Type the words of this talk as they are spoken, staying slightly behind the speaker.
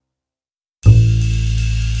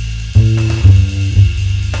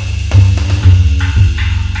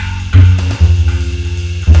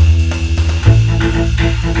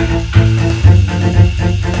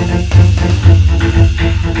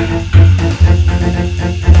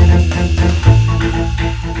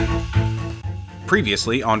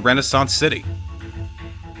Previously on Renaissance City.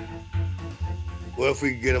 What if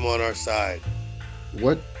we could get him on our side?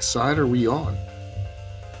 What side are we on?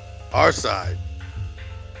 Our side.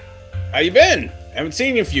 How you been? Haven't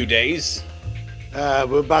seen you in a few days.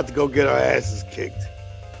 We're about to go get our asses kicked.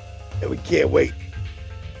 And we can't wait.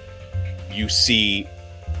 You see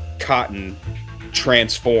Cotton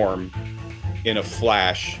transform in a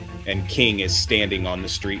flash, and King is standing on the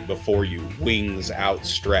street before you, wings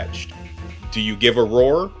outstretched. Do you give a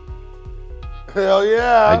roar? Hell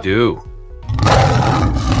yeah! I do.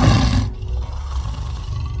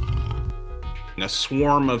 And a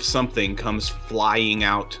swarm of something comes flying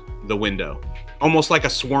out the window, almost like a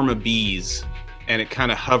swarm of bees, and it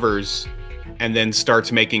kind of hovers and then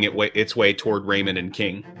starts making its way toward Raymond and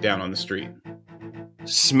King down on the street.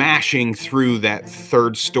 Smashing through that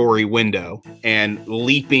third-story window and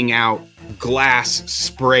leaping out, glass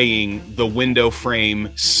spraying, the window frame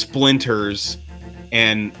splinters,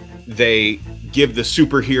 and they give the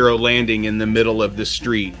superhero landing in the middle of the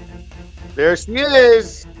street. There she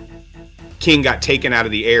is! King got taken out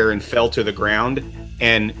of the air and fell to the ground,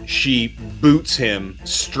 and she boots him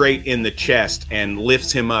straight in the chest and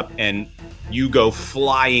lifts him up, and you go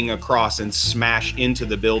flying across and smash into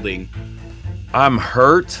the building. I'm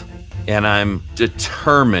hurt, and I'm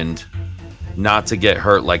determined not to get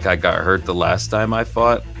hurt like I got hurt the last time I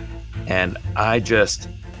fought. And I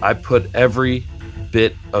put every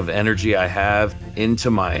bit of energy I have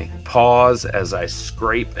into my paws as I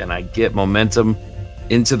scrape and I get momentum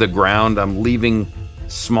into the ground. I'm leaving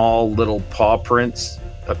small little paw prints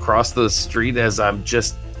across the street as I'm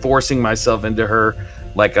just forcing myself into her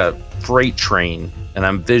like a freight train, and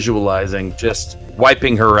I'm visualizing just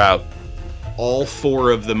wiping her out. All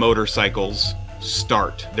four of the motorcycles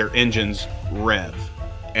start, their engines rev,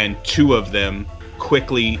 and two of them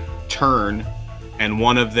quickly turn, and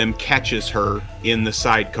one of them catches her in the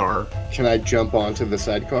sidecar. Can I jump onto the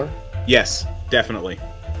sidecar? Yes, definitely.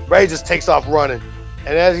 Ray just takes off running.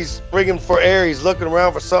 And as he's springing for air, he's looking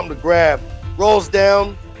around for something to grab. Rolls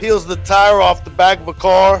down, peels the tire off the back of a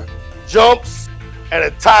car, jumps, and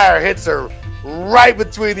a tire hits her right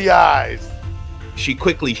between the eyes. She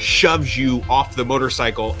quickly shoves you off the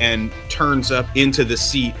motorcycle and turns up into the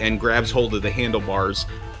seat and grabs hold of the handlebars.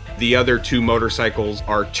 The other two motorcycles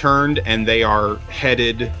are turned and they are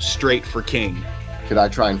headed straight for King. Could I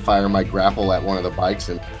try and fire my grapple at one of the bikes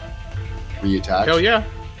and reattach? Hell yeah.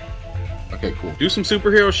 Okay, cool. Do some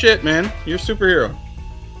superhero shit, man. You're a superhero.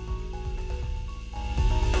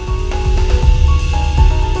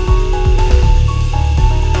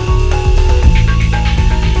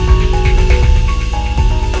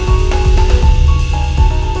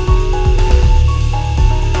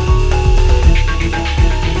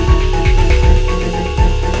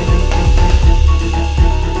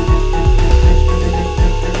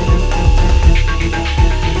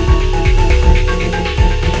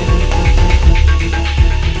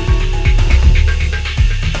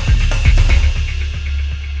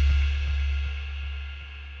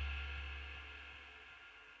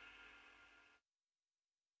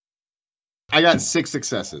 I got 6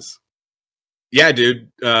 successes. Yeah,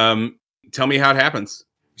 dude. Tell me how it happens.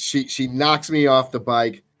 She knocks me off the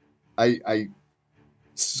bike. I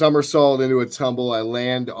somersault into a tumble. I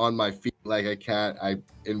land on my feet like a cat. I,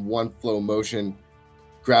 in one flow motion,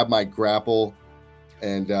 grab my grapple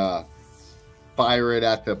and fire it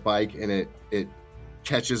at the bike, and it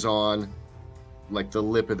catches on like the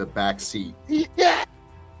lip of the back seat. Yeah.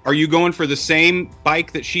 Are you going for the same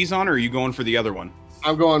bike that she's on, or are you going for the other one?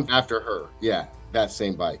 I'm going after her. Yeah, that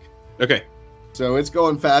same bike. Okay. So it's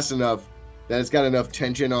going fast enough that it's got enough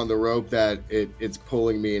tension on the rope that it's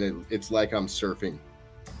pulling me, and it's like I'm surfing,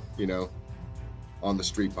 on the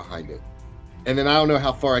street behind it. And then I don't know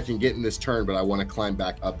how far I can get in this turn, but I want to climb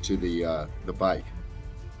back up to the bike.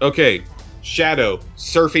 Okay. Shadow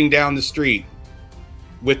surfing down the street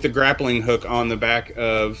with the grappling hook on the back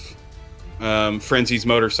of Frenzy's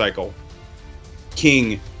motorcycle.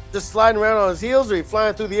 King. Just sliding around on his heels, or he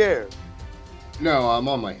flying through the air? No, I'm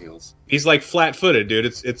on my heels. He's like flat-footed, dude.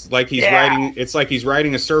 It's like he's riding. It's like he's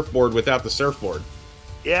riding a surfboard without the surfboard.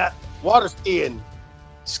 Yeah, water skiing.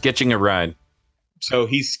 Sketching a ride. So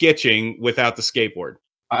he's sketching without the skateboard.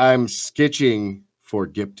 I'm sketching for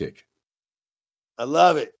diptych. I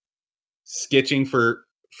love it. Sketching for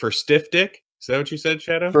stiff dick? Is that what you said,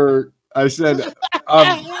 Shadow? I said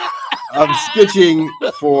I'm sketching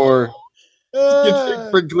for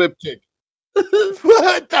gliptic.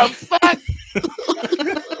 What the fuck?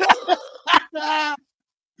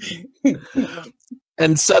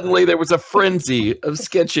 And suddenly there was a frenzy of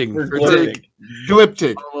sketching for Gliptic.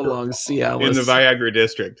 Dick all along Cialis. In the Viagra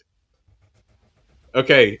district.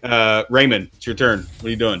 Okay, Raymond, it's your turn. What are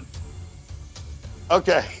you doing?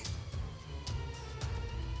 Okay.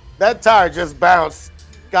 That tire just bounced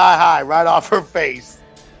sky high right off her face.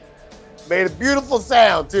 Made a beautiful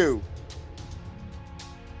sound, too.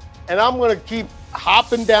 And I'm going to keep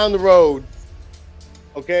hopping down the road.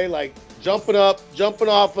 Okay, like jumping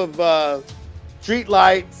off of street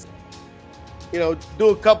lights. You know, do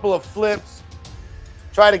a couple of flips.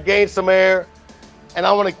 Try to gain some air. And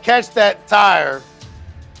I want to catch that tire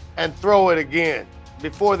and throw it again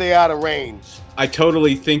before they're out of range. I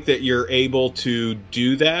totally think that you're able to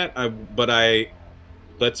do that,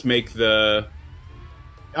 let's make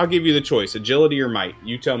I'll give you the choice, agility or might.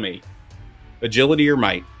 You tell me. Agility or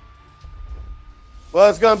might? Well,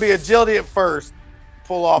 it's going to be agility at first.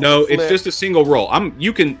 Pull off. No, it's just a single roll.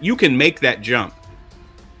 You can make that jump.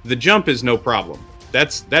 The jump is no problem.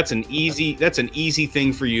 That's an easy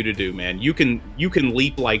thing for you to do, man. You can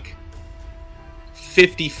leap like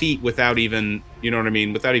 50 feet without even, you know what I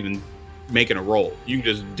mean, without even making a roll. You can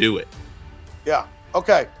just do it. Yeah.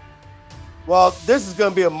 Okay. Well, this is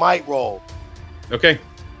going to be a might roll. Okay.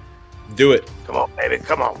 Do it. Come on, baby.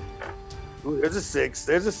 Come on. Ooh, there's a 6.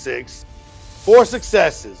 There's a 6. 4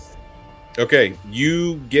 successes. Okay.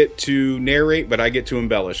 You get to narrate, but I get to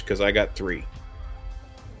embellish because I got 3.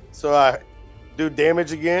 So I do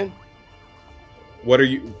damage again.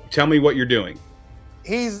 Tell me what you're doing.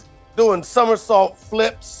 He's doing somersault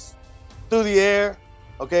flips through the air.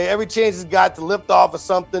 Okay, every chance he's got to lift off of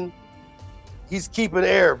something, he's keeping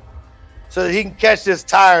air so that he can catch this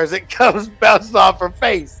tire as it comes bouncing off her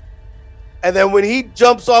face. And then when he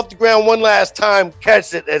jumps off the ground one last time,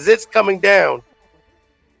 catch it as it's coming down,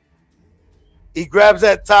 he grabs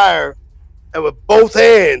that tire and with both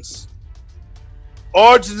hands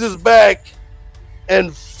arches his back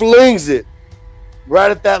and flings it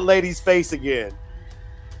right at that lady's face again.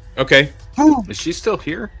 Okay. Is she still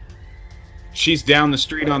here? She's down the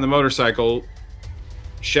street on the motorcycle.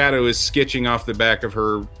 Shadow is sketching off the back of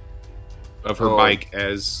her bike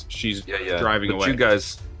as she's driving away.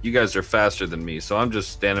 You guys are faster than me, so I'm just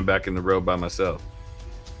standing back in the road by myself.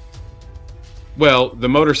 Well, the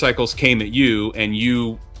motorcycles came at you, and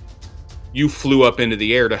you flew up into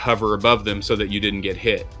the air to hover above them so that you didn't get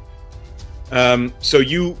hit. So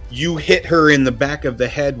you hit her in the back of the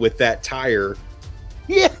head with that tire.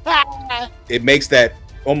 Yeah. It makes that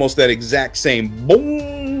almost that exact same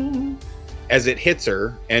boom as it hits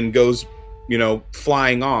her and goes,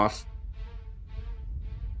 flying off.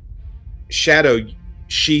 Shadow,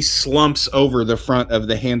 she slumps over the front of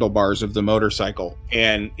the handlebars of the motorcycle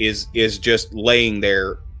and is just laying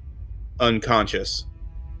there unconscious.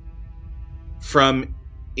 From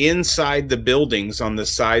inside the buildings on the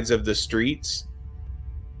sides of the streets,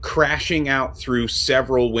 crashing out through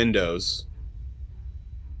several windows,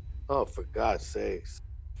 oh, for God's sakes,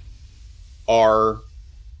 are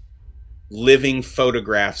living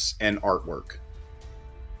photographs and artwork.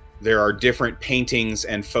 There are different paintings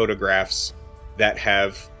and photographs that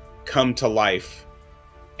have come to life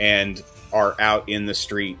and are out in the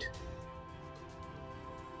street.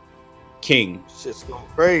 King, it's just going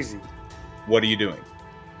crazy. What are you doing?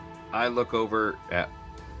 I look over at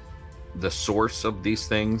the source of these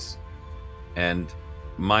things, and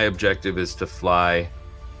my objective is to fly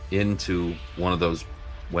into one of those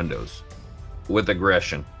windows with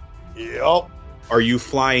aggression. Yep. Are you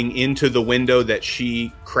flying into the window that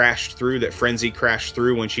she crashed through, that Frenzy crashed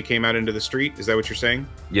through when she came out into the street? Is that what you're saying?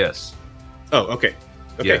 Yes. Oh, okay.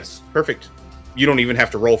 Okay, yes. Perfect. You don't even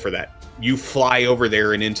have to roll for that. You fly over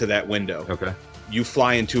there and into that window. Okay. You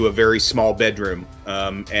fly into a very small bedroom,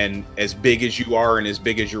 and as big as you are and as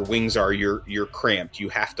big as your wings are, you're cramped. You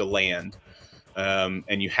have to land,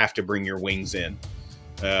 and you have to bring your wings in.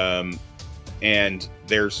 And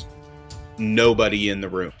there's nobody in the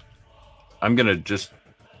room. I'm going to just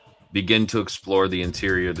begin to explore the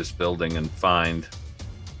interior of this building and find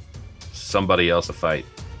somebody else to fight.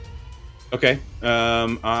 Okay.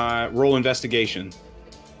 Roll investigation,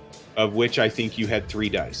 of which I think you had 3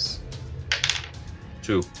 dice.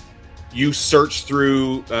 2. You search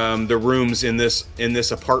through the rooms in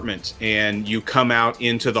this apartment, and you come out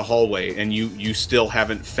into the hallway, and you still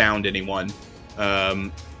haven't found anyone.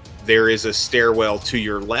 There is a stairwell to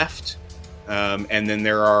your left, and then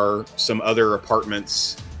there are some other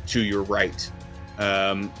apartments to your right.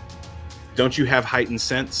 Don't you have heightened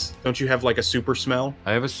sense? Don't you have like a super smell?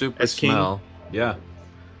 I have a super as smell. King? Yeah.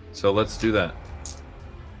 So let's do that.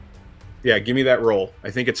 Yeah, give me that roll. I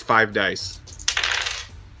think it's 5 dice.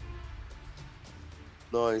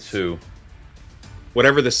 Nice. 2.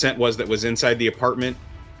 Whatever the scent was that was inside the apartment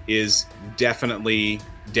is definitely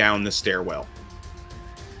down the stairwell.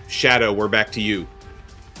 Shadow, we're back to you.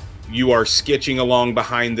 You are skitching along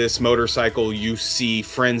behind this motorcycle. You see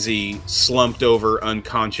Frenzy slumped over,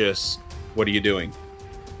 unconscious. What are you doing?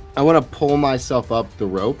 I want to pull myself up the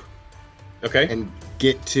rope Okay. and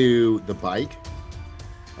get to the bike.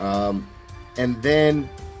 And then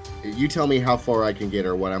you tell me how far I can get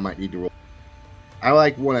or what I might need to roll. I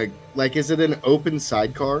want to, is it an open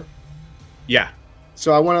sidecar? Yeah.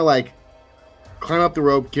 So I want to climb up the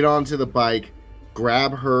rope, get onto the bike,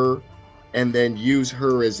 grab her, and then use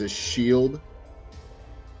her as a shield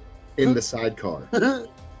in the sidecar.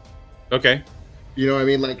 Okay. You know what I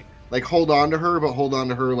mean? Like hold on to her, but hold on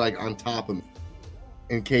to her on top of me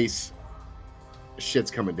in case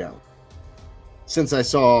shit's coming down. Since I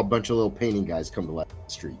saw a bunch of little painting guys come to the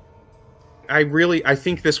street. I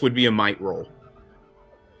think this would be a might roll.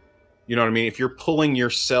 You know what I mean? If you're pulling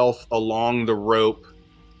yourself along the rope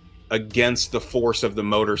against the force of the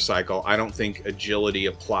motorcycle, I don't think agility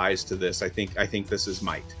applies to this. I think this is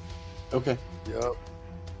might. Okay. Yep.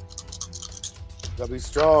 Gotta be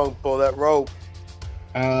strong. Pull that rope.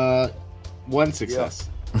 One success.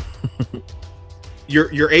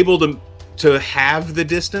 You're able to have the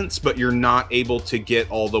distance, but you're not able to get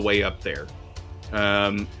all the way up there.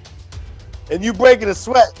 And you breaking a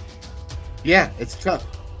sweat. Yeah, it's tough.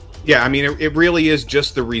 Yeah, I mean, it really is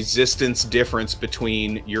just the resistance difference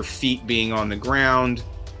between your feet being on the ground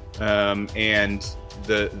and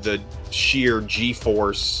the sheer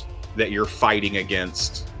G-force that you're fighting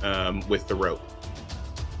against with the rope.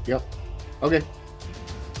 Yep. Okay.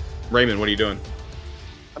 Raymond, what are you doing?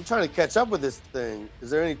 I'm trying to catch up with this thing. Is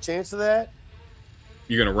there any chance of that?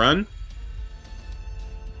 You're going to run?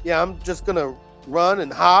 Yeah, I'm just going to run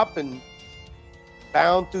and hop and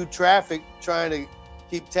bound through traffic trying to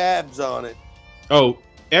keep tabs on it. Oh,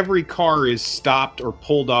 every car is stopped or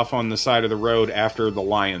pulled off on the side of the road after the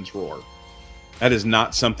lions roar. That is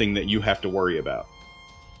not something that you have to worry about.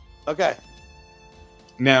 Okay.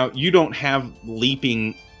 Now, you don't have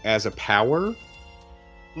leaping as a power,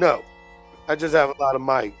 No. I just have a lot of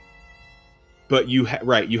might. but you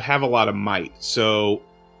have a lot of might. So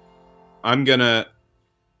I'm gonna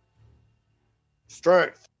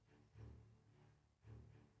Strength.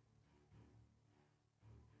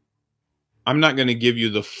 I'm not gonna give you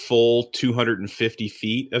the full 250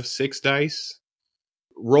 feet of 6 dice.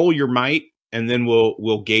 Roll your might, and then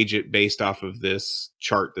we'll gauge it based off of this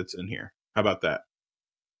chart that's in here. How about that?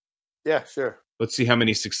 Yeah, sure. Let's see how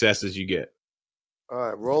many successes you get. All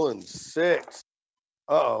right, rolling 6.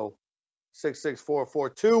 Uh-oh. 6, 6, 4, 4,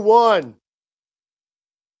 2, 1.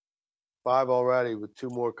 5 already with 2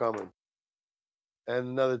 more coming. And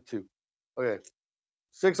another 2. Okay.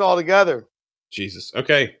 6 altogether. Jesus.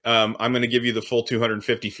 Okay. I'm going to give you the full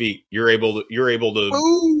 250 feet. You're able to.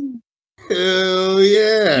 Ooh. Hell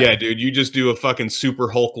yeah. Yeah, dude. You just do a fucking super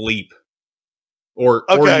Hulk leap, or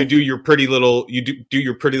Okay. you do your pretty little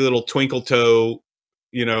twinkle toe,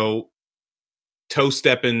 toe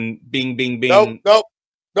stepping, bing, bing, bing.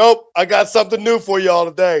 Nope. I got something new for y'all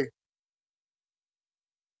today.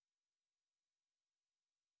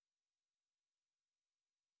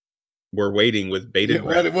 We're waiting with bated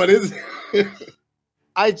breath. What is it?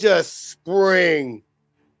 I just spring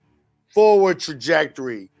forward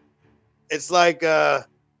trajectory. It's like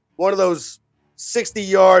one of those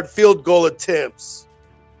 60-yard field goal attempts.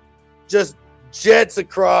 Just jets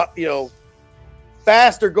across,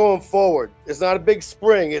 faster going forward. It's not a big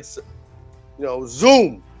spring. It's,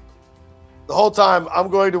 zoom. The whole time I'm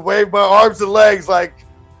going to wave my arms and legs like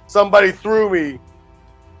somebody threw me.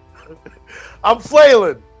 I'm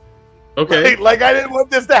flailing. Okay. Like I didn't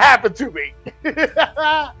want this to happen to me.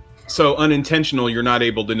 So unintentional, you're not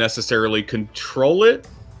able to necessarily control it,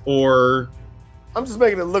 or I'm just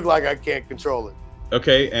making it look like I can't control it.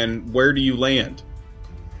 okay. And where do you land?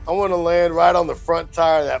 I want to land right on the front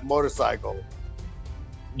tire of that motorcycle.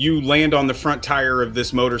 You land on the front tire of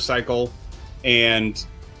this motorcycle, and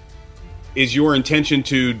is your intention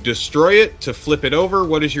to destroy it, to flip it over?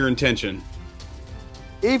 What is your intention?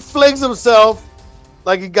 He flings himself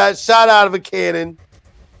like he got shot out of a cannon,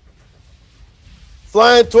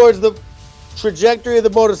 flying towards the trajectory of the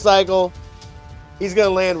motorcycle. He's going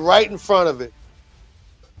to land right in front of it.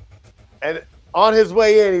 And on his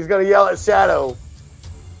way in, he's going to yell at Shadow.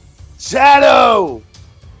 Shadow!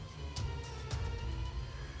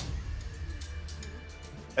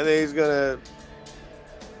 And then he's going to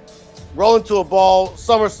roll into a ball,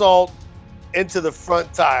 somersault into the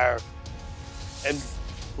front tire, and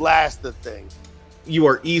blast the thing. You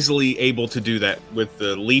are easily able to do that with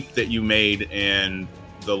the leap that you made and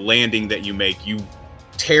the landing that you make. You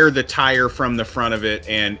tear the tire from the front of it,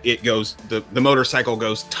 and it goes, the motorcycle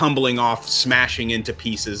goes tumbling off, smashing into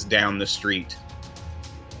pieces down the street.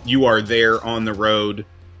 you are there on the road,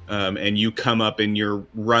 and you come up and you're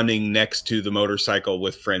running next to the motorcycle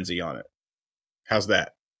with Frenzy on it. How's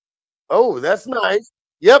that? Oh, that's nice.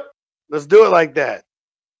 Yep. Let's do it like that.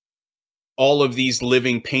 All of these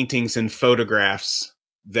living paintings and photographs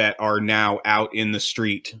that are now out in the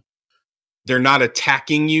street. They're not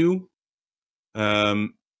attacking you,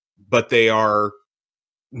 but they are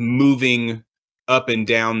moving up and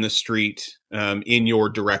down the street in your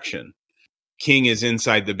direction. King is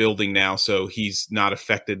inside the building now, so he's not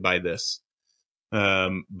affected by this.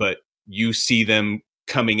 But you see them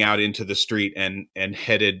coming out into the street and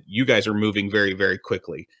headed. You guys are moving very, very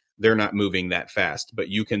quickly. They're not moving that fast, but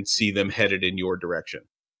you can see them headed in your direction.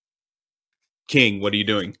 King, what are you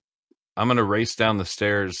doing? I'm going to race down the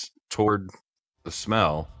stairs toward the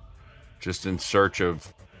smell, just in search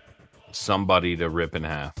of somebody to rip in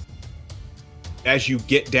half. As you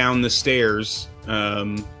get down the stairs,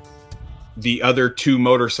 the other two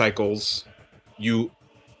motorcycles, you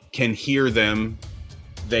can hear them.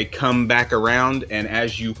 They come back around, and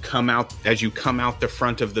as you come out the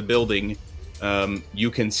front of the building,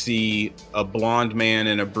 you can see a blonde man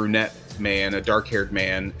and a brunette man, a dark-haired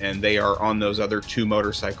man, and they are on those other two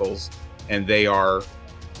motorcycles, and they are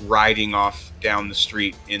riding off down the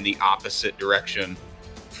street in the opposite direction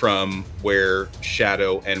from where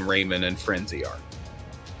Shadow and Raymond and Frenzy are.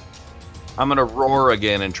 I'm going to roar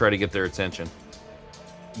again and try to get their attention.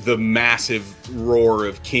 The massive roar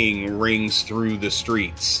of King rings through the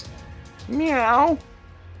streets. Meow.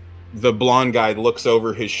 The blonde guy looks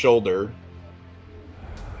over his shoulder,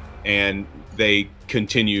 and they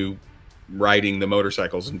continue riding the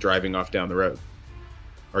motorcycles and driving off down the road.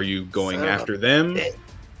 Are you going after them?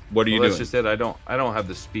 What are you doing? That's just it. I don't have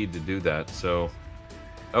the speed to do that. So,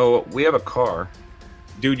 we have a car.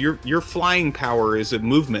 Dude, your flying power is a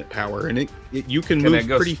movement power, and you can move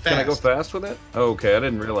pretty fast. Can I go fast with it? Oh, okay, I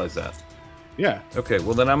didn't realize that. Yeah. Okay,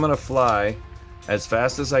 well then I'm gonna fly as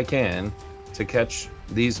fast as I can to catch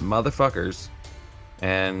these motherfuckers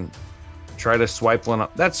and try to swipe one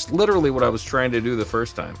up. That's literally what I was trying to do the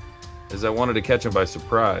first time, is I wanted to catch them by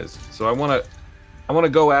surprise. So I want to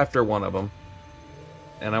go after one of them,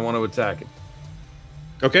 and I want to attack it.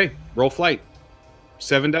 Okay, roll flight.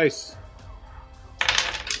 7 dice.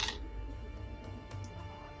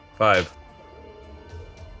 5.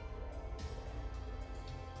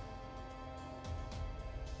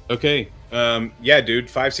 Okay. Yeah, dude.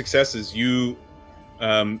 5 successes. You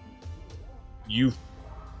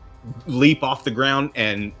leap off the ground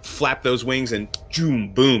and flap those wings, and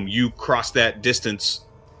boom, you cross that distance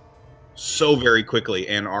so very quickly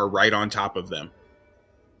and are right on top of them.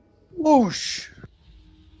 Whoosh.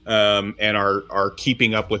 And are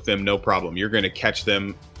keeping up with them, no problem. You're going to catch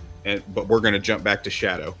them, but we're going to jump back to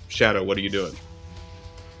Shadow. Shadow, what are you doing?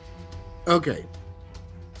 Okay.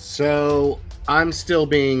 So I'm still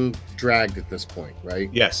being dragged at this point, right?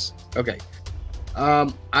 Yes. Okay. I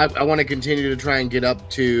want to continue to try and get up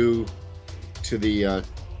to the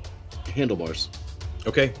handlebars.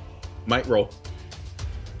 Okay. Might roll.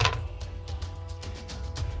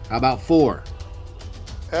 How about 4?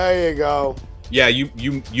 There you go. Yeah,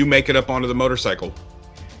 you make it up onto the motorcycle.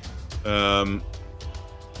 What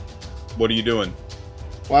are you doing?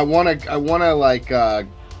 Well, I wanna like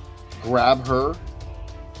grab her,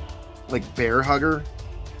 like bear hug her,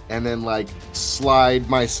 and then like slide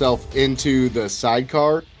myself into the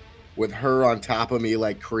sidecar with her on top of me,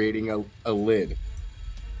 like creating a lid.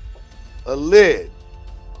 A lid.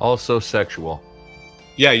 Also sexual.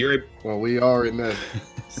 Yeah, you're. Well, we are in the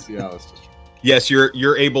Cialis district. Yes,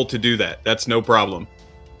 you're able to do that. That's no problem.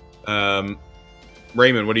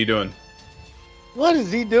 Raymond, what are you doing? What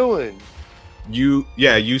is he doing? You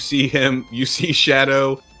see him. You see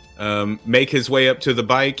Shadow make his way up to the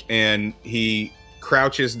bike, and he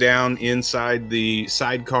crouches down inside the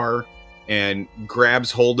sidecar and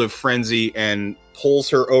grabs hold of Frenzy and pulls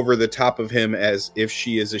her over the top of him as if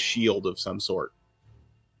she is a shield of some sort,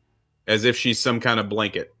 as if she's some kind of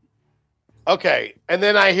blanket. Okay, and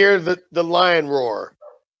then I hear the lion roar.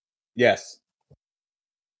 Yes.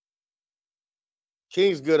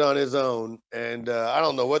 King's good on his own, and I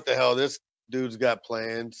don't know what the hell this dude's got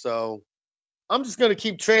planned, so I'm just going to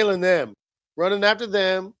keep trailing them, running after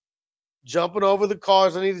them, jumping over the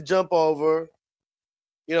cars I need to jump over.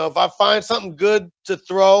 You know, if I find something good to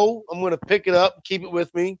throw, I'm going to pick it up, keep it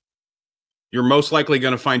with me. You're most likely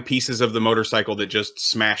going to find pieces of the motorcycle that just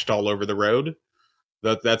smashed all over the road.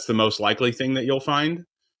 That's the most likely thing that you'll find.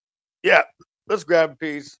 Yeah, let's grab a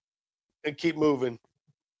piece and keep moving.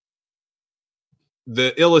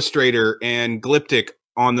 The illustrator and Glyptic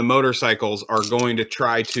on the motorcycles are going to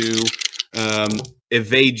try to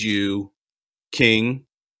evade you, King.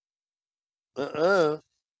 Okay.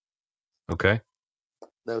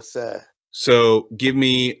 No, sir. So give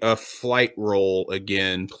me a flight roll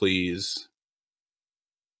again, please.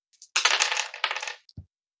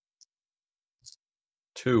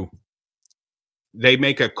 2. They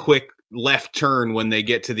make a quick left turn when they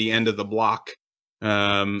get to the end of the block.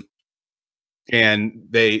 And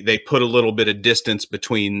they put a little bit of distance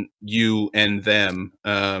between you and them.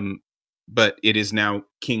 But it is now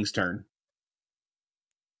King's turn.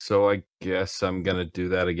 So I guess I'm gonna do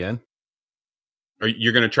that again. Are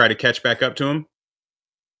you going to try to catch back up to him?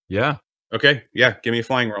 Yeah. Okay, yeah, give me a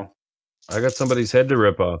flying roll. I got somebody's head to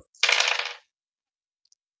rip off.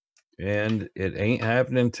 And it ain't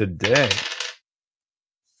happening today.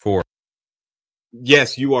 4.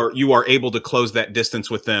 Yes, you are able to close that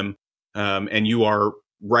distance with them, and you are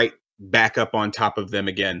right back up on top of them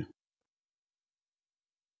again.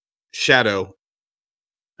 Shadow,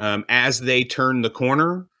 as they turn the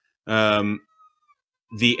corner,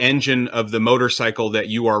 the engine of the motorcycle that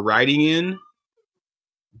you are riding in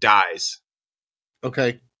dies.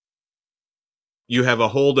 Okay. You have a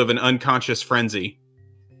hold of an unconscious frenzy.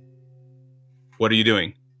 What are you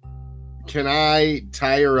doing? Can I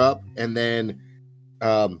tie her up and then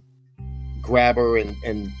grab her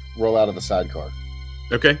and roll out of the sidecar?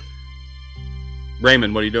 Okay.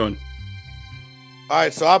 Raymond, what are you doing? All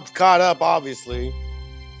right, so I'm caught up, obviously.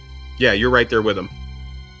 Yeah, you're right there with him.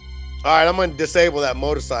 All right, I'm going to disable that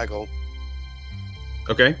motorcycle.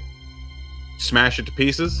 Okay. Smash it to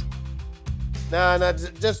pieces. Nah,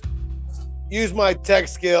 just use my tech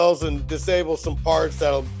skills and disable some parts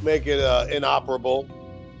that'll make it inoperable.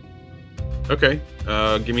 Okay.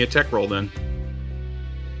 Give me a tech roll then.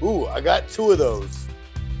 Ooh, I got 2 of those.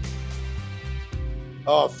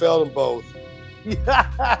 Oh, I failed them both.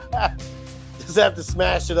 Just have to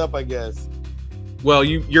smash it up, I guess. Well,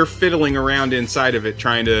 you're fiddling around inside of it,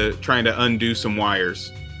 trying to undo some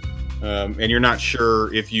wires, and you're not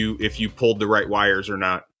sure if you pulled the right wires or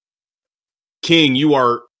not. King, you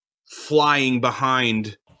are flying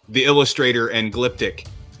behind the illustrator and Glyptic,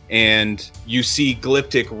 and you see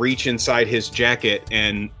Glyptic reach inside his jacket,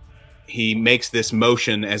 and he makes this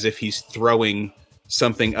motion as if he's throwing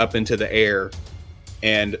something up into the air,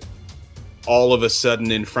 and all of a sudden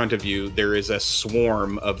in front of you, there is a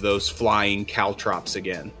swarm of those flying caltrops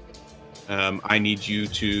again. I need you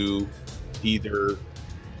to either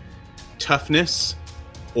toughness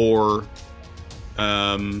or...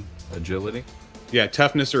 Agility? Yeah,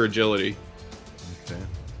 toughness or agility. Okay.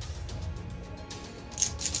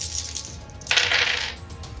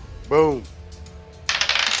 Boom.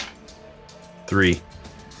 3.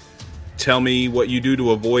 Tell me what you do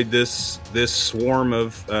to avoid this swarm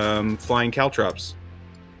of flying caltrops.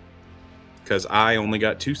 Because I only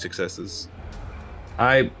got 2 successes.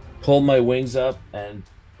 I pull my wings up and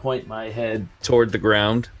point my head toward the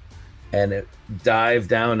ground, and it dive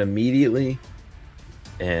down immediately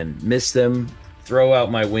and miss them, throw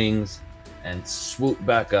out my wings, and swoop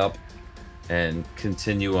back up and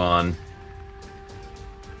continue on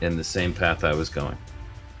in the same path I was going.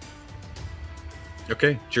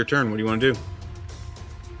 Okay, it's your turn. What do you want to do?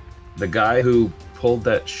 The guy who pulled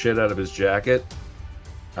that shit out of his jacket,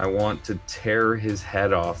 I want to tear his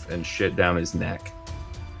head off and shit down his neck.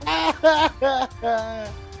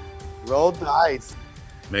 Roll dice.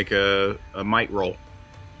 Make a might roll.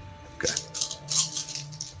 Okay.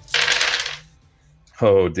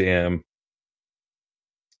 Oh, damn.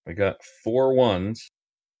 I got 4 1s.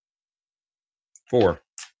 4.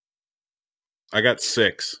 I got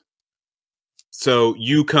 6. So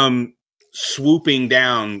you come swooping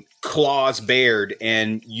down, claws bared,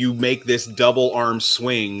 and you make this double arm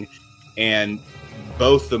swing, and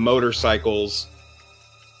both the motorcycles,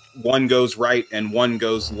 one goes right and one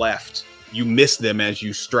goes left. You miss them as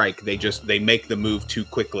you strike. They make the move too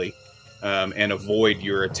quickly and avoid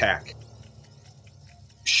your attack.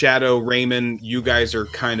 Shadow, Raymond, you guys are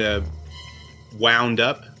kind of wound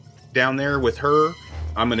up down there with her.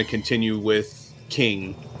 I'm going to continue with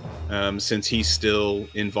King. Since he's still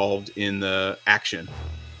involved in the action.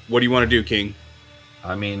 What do you want to do, King?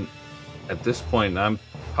 I mean, at this point, I'm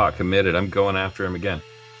pot committed. I'm going after him again.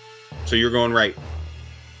 So you're going right.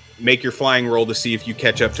 Make your flying roll to see if you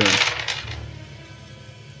catch up to him.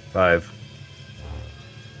 5.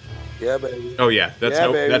 Yeah, baby. Oh yeah,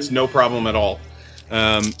 that's no problem at all.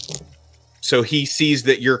 So he sees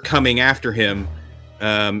that you're coming after him,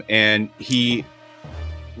 and he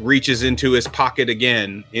reaches into his pocket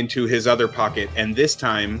again, into his other pocket, and this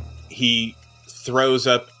time he throws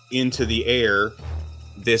up into the air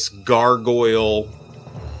this gargoyle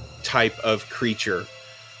type of creature.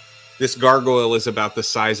 This gargoyle is about the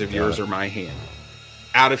size of yours or my hand.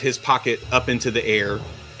 out of his pocket up into the air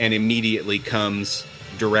and immediately comes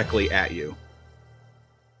directly at you.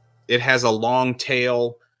 It has a long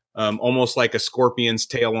tail, almost like a scorpion's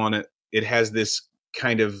tail on it. It has this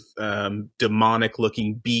kind of demonic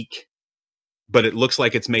looking beak, but it looks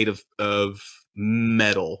like it's made of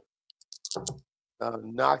metal.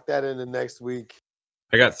 Knock that into next week.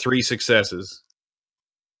 I got 3 successes.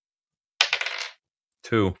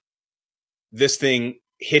 2. This thing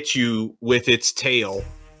hits you with its tail.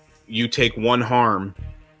 You take 1 harm.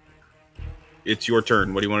 It's your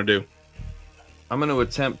turn. What do you want to do? I'm going to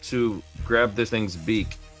attempt to grab this thing's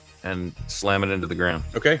beak and slam it into the ground.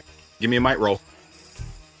 Okay. Give me a might roll.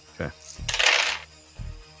 Okay.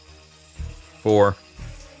 4.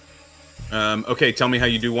 Okay, tell me how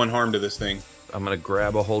you do 1 harm to this thing. I'm going to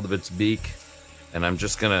grab a hold of its beak, and I'm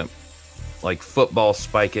just going to, like, football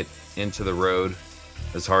spike it into the road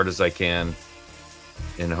as hard as I can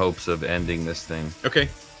in hopes of ending this thing. Okay.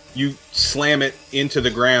 You slam it into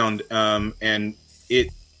the ground, and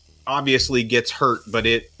it obviously gets hurt, but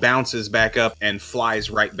it bounces back up and flies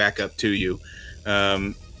right back up to you.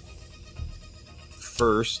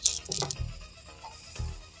 First,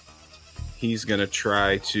 he's going to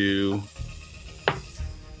try to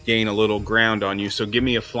gain a little ground on you. So give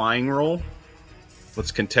me a flying roll.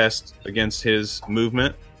 Let's contest against his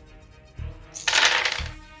movement.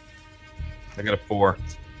 I got a 4.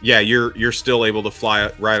 Yeah, you're still able to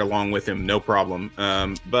fly right along with him, no problem.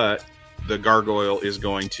 But the gargoyle is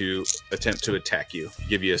going to attempt to attack you,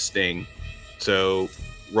 give you a sting. So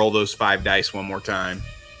roll those 5 dice one more time.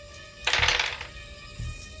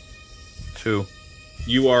 2.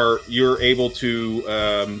 You're able to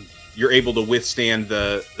withstand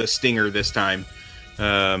the stinger this time,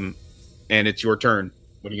 and it's your turn.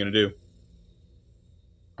 What are you gonna do?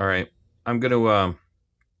 All right, I'm gonna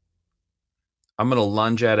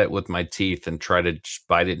lunge at it with my teeth and try to just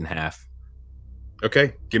bite it in half.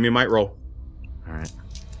 Okay, give me a might roll. All right.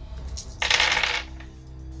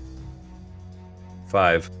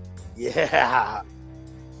 5. Yeah.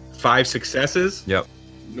 5 successes. Yep.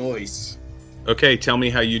 Nice. Okay, tell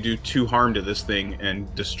me how you do 2 harm to this thing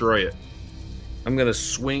and destroy it. I'm gonna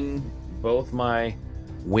swing both my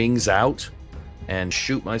wings out and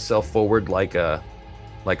shoot myself forward like a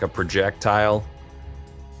projectile.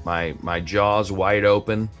 My jaws wide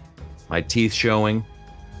open, my teeth showing,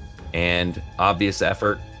 and obvious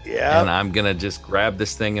effort. Yeah. And I'm gonna just grab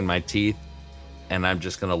this thing in my teeth, and I'm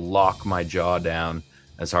just gonna lock my jaw down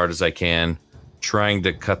as hard as I can, trying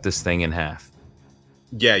to cut this thing in half.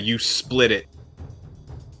 Yeah, you split it,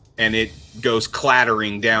 and it goes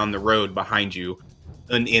clattering down the road behind you.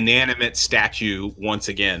 An inanimate statue once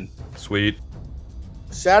again. Sweet.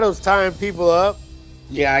 Shadow's tying people up.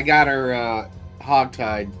 Yeah, I got her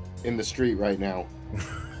hogtied in the street right now.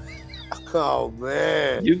 Oh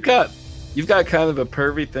man. You've got kind of a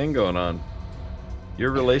pervy thing going on.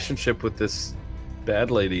 Your relationship with this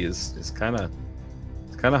bad lady is kind of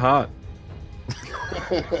hot.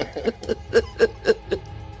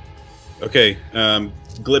 Okay,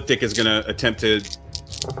 Glyptic is going to attempt to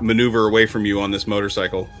maneuver away from you on this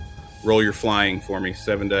motorcycle. Roll your flying for me.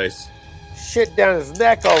 7 dice. Shit down his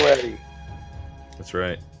neck already. That's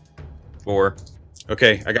right. 4.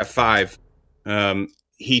 Okay, I got 5.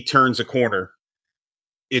 He turns a corner.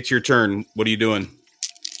 It's your turn. What are you doing?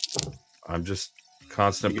 I'm just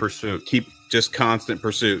constant pursuit. Keep just constant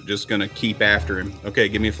pursuit. Just going to keep after him. Okay,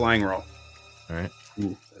 give me a flying roll. All right.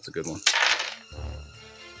 Ooh, that's a good one.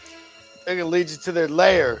 They're gonna lead you to their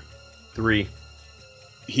lair. 3.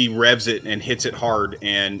 He revs it and hits it hard,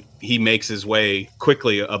 and he makes his way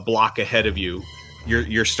quickly a block ahead of you.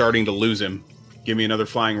 You're starting to lose him. Give me another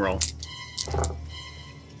flying roll.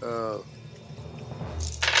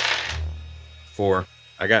 4.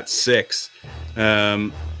 I got 6.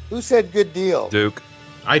 Who said good deal? Duke.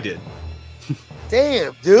 I did.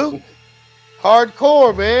 Damn, Duke.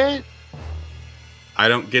 Hardcore, man. I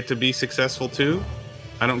don't get to be successful too.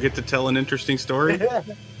 I don't get to tell an interesting story.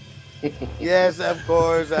 Yes, of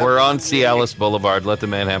course. We're on Cialis Boulevard. Let the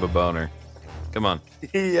man have a boner. Come on.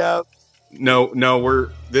 Yep. No,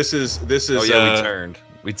 this is Oh yeah,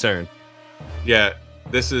 we turned. Yeah,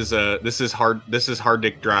 this is Hard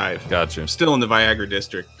Dick Drive. Gotcha. I'm still in the Viagra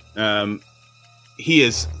district. He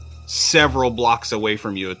is several blocks away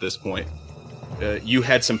from you at this point. You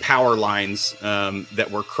had some power lines that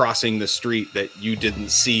were crossing the street that you didn't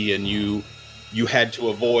see, and you had to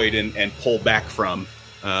avoid and pull back from.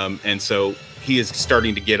 And so he is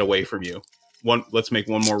starting to get away from you. Let's make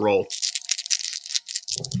one more roll.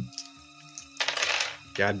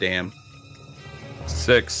 God damn.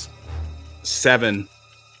 6. 7.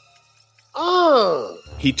 Oh.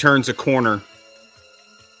 He turns a corner,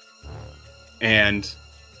 and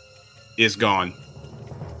is gone.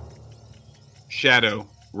 Shadow,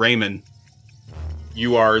 Raymond,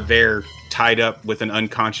 you are there tied up with an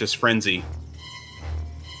unconscious Frenzy.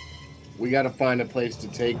 We got to find a place to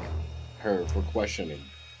take her for questioning.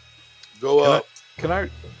 Go up. Can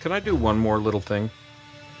I do one more little thing?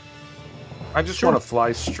 I just Sure. want to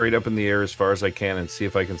fly straight up in the air as far as I can and see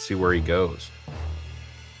if I can see where he goes.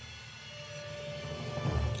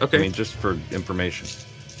 Okay. I mean, just for information.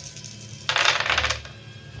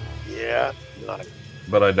 Yeah. Nice.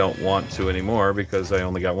 But I don't want to anymore because I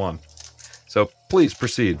only got one. So please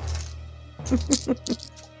proceed.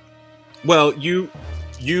 Well, you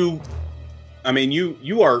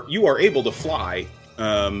are able to fly,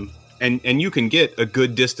 and you can get a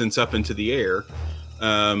good distance up into the air,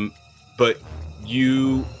 but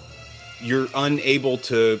you're unable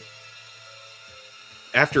to.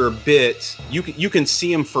 After a bit, you can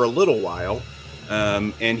see him for a little while,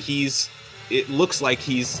 and it looks like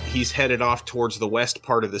he's headed off towards the west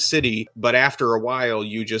part of the city. But after a while,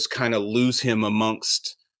 you just kind of lose him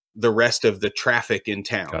amongst the rest of the traffic in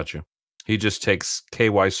town. Gotcha. He just takes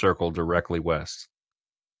KY Circle directly west.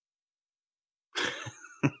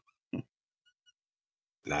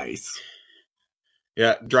 Nice.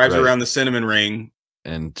 Yeah, drives Right. around the Cinnamon Ring.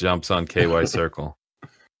 And jumps on KY Circle.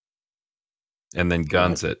 And then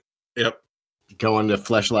guns it. Yep. Going to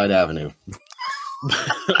Fleshlight Avenue.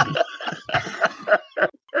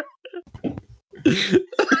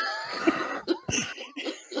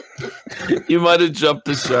 You might have jumped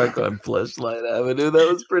the shark on Fleshlight Avenue. That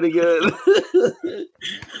was pretty good.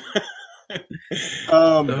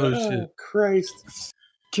 Oh, shit. Christ.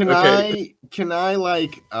 Can Okay. I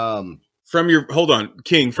like Hold on,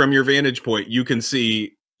 King, from your vantage point, you can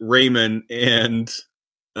see Raymond and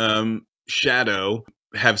Shadow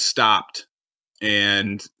have stopped,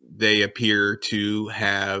 and they appear to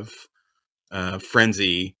have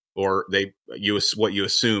Frenzy, or what you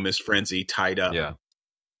assume is Frenzy, tied up. Yeah.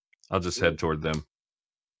 I'll just head toward them.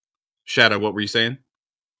 Shadow, what were you saying?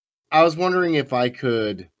 I was wondering if I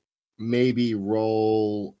could maybe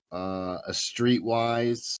roll a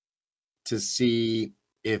Streetwise to see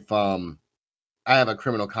if I have a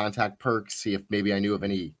criminal contact perk, see if maybe I knew of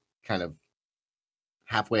any kind of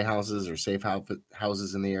halfway houses or safe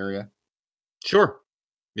houses in the area. Sure.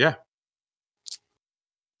 Yeah.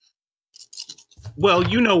 Well,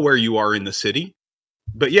 you know where you are in the city.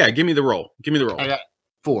 But yeah, give me the roll. I got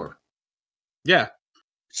 4. Yeah.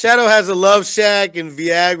 Shadow has a love shack in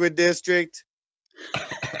Viagra District.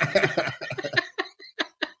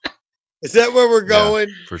 Is that where we're going?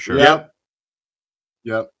 For sure.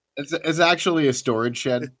 Yep. It's actually a storage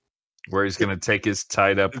shed. Where he's going to take his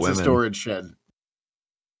tied up It's women. a storage shed.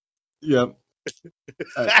 Yep.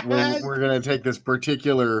 We're going to take this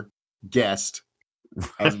particular guest,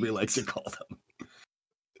 as we like to call them.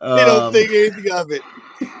 They don't think anything of it.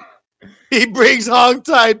 He brings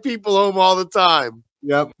hog-tied people home all the time.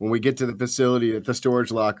 Yep. When we get to the facility that the storage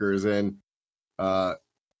locker is in,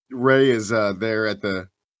 Ray is there at the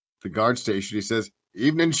guard station. He says,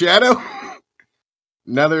 "Evening, Shadow.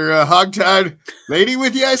 Another hog-tied lady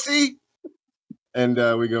with you, I see." And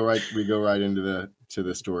we go right into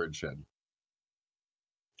the storage shed.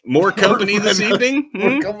 More company this evening?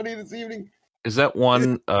 More company this evening. Is that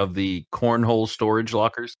one of the cornhole storage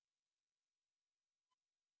lockers?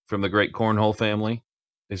 From the great cornhole family?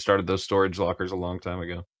 They started those storage lockers a long time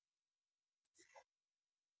ago.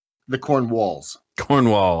 The corn walls.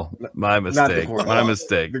 Cornwall. My mistake. corn My walls.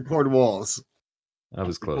 mistake. The corn walls. I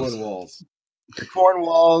was The close. corn walls. The corn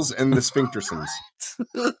walls and the sphinctersons.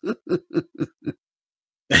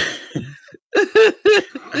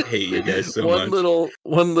 I hate you guys so much.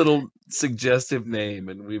 One little suggestive name,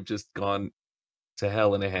 and we've just gone to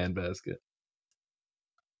hell in a handbasket.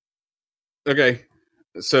 Okay.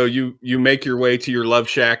 So you make your way to your love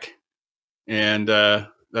shack, and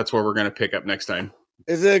that's where we're going to pick up next time.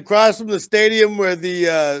 Is it across from the stadium where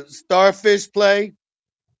the Starfish play?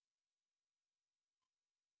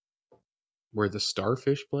 Where the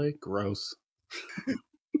starfish play? Gross.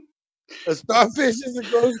 A starfish is a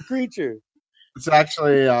gross creature. It's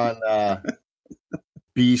actually on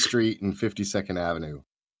B Street and 52nd Avenue.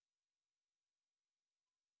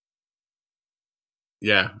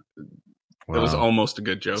 Yeah. It was Wow. almost a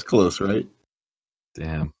good It's joke. close, right?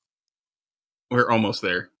 Damn. We're almost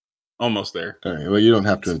there. Almost there. All right. Well, you don't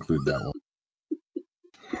have to include that one.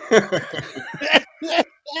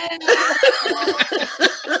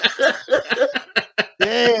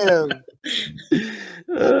 Damn.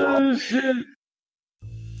 Oh, shit.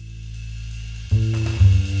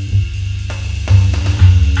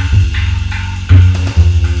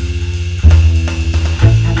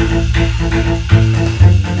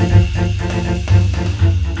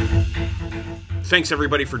 Thanks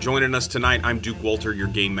everybody for joining us tonight. I'm Duke Walter, your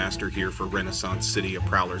game master here for Renaissance City, a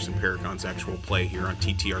Prowlers and Paragons actual play here on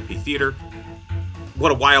TTRP Theater.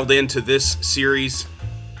 What a wild end to this series,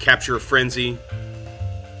 Capture a Frenzy.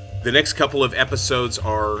 The next couple of episodes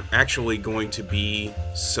are actually going to be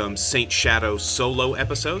some Saint Shadow solo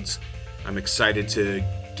episodes. I'm excited to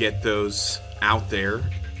get those out there.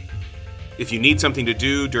 If you need something to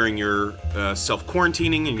do during your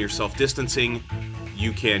self-quarantining and your self-distancing,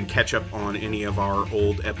 you can catch up on any of our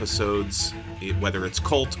old episodes, whether it's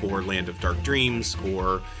Cult or Land of Dark Dreams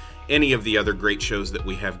or any of the other great shows that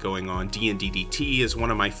we have going on. D&D DT is one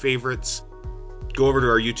of my favorites. Go over to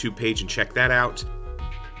our YouTube page and check that out.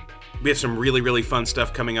 We have some really, really fun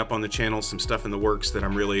stuff coming up on the channel, some stuff in the works that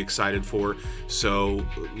I'm really excited for. So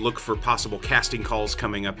look for possible casting calls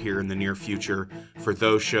coming up here in the near future for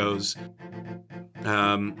those shows.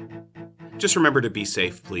 Just remember to be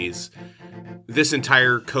safe, please. This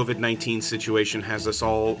entire COVID-19 situation has us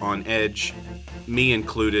all on edge, me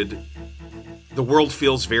included. The world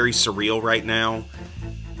feels very surreal right now.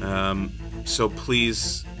 So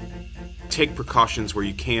please take precautions where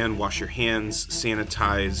you can. Wash your hands,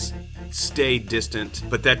 sanitize, stay distant.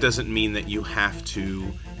 But that doesn't mean that you have to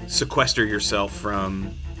sequester yourself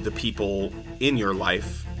from the people in your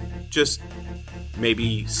life. Just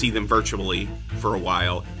maybe see them virtually for a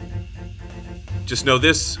while. Just know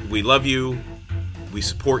this, we love you, we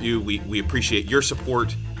support you, we appreciate your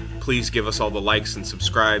support. Please give us all the likes and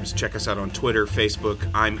subscribes. Check us out on Twitter, Facebook.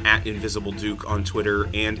 I'm at Invisible Duke on Twitter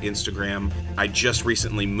and Instagram. I just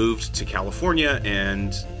recently moved to California,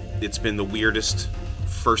 and it's been the weirdest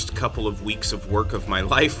first couple of weeks of work of my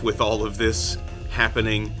life with all of this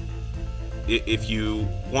happening. If you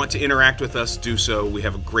want to interact with us, do so. We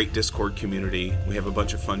have a great Discord community. We have a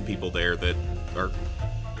bunch of fun people there that are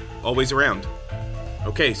always around.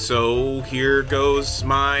 Okay, so here goes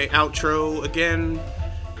my outro again.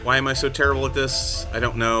 Why am I so terrible at this? I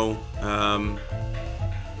don't know.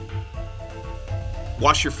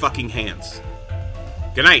 Wash your fucking hands.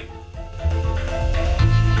 Good night.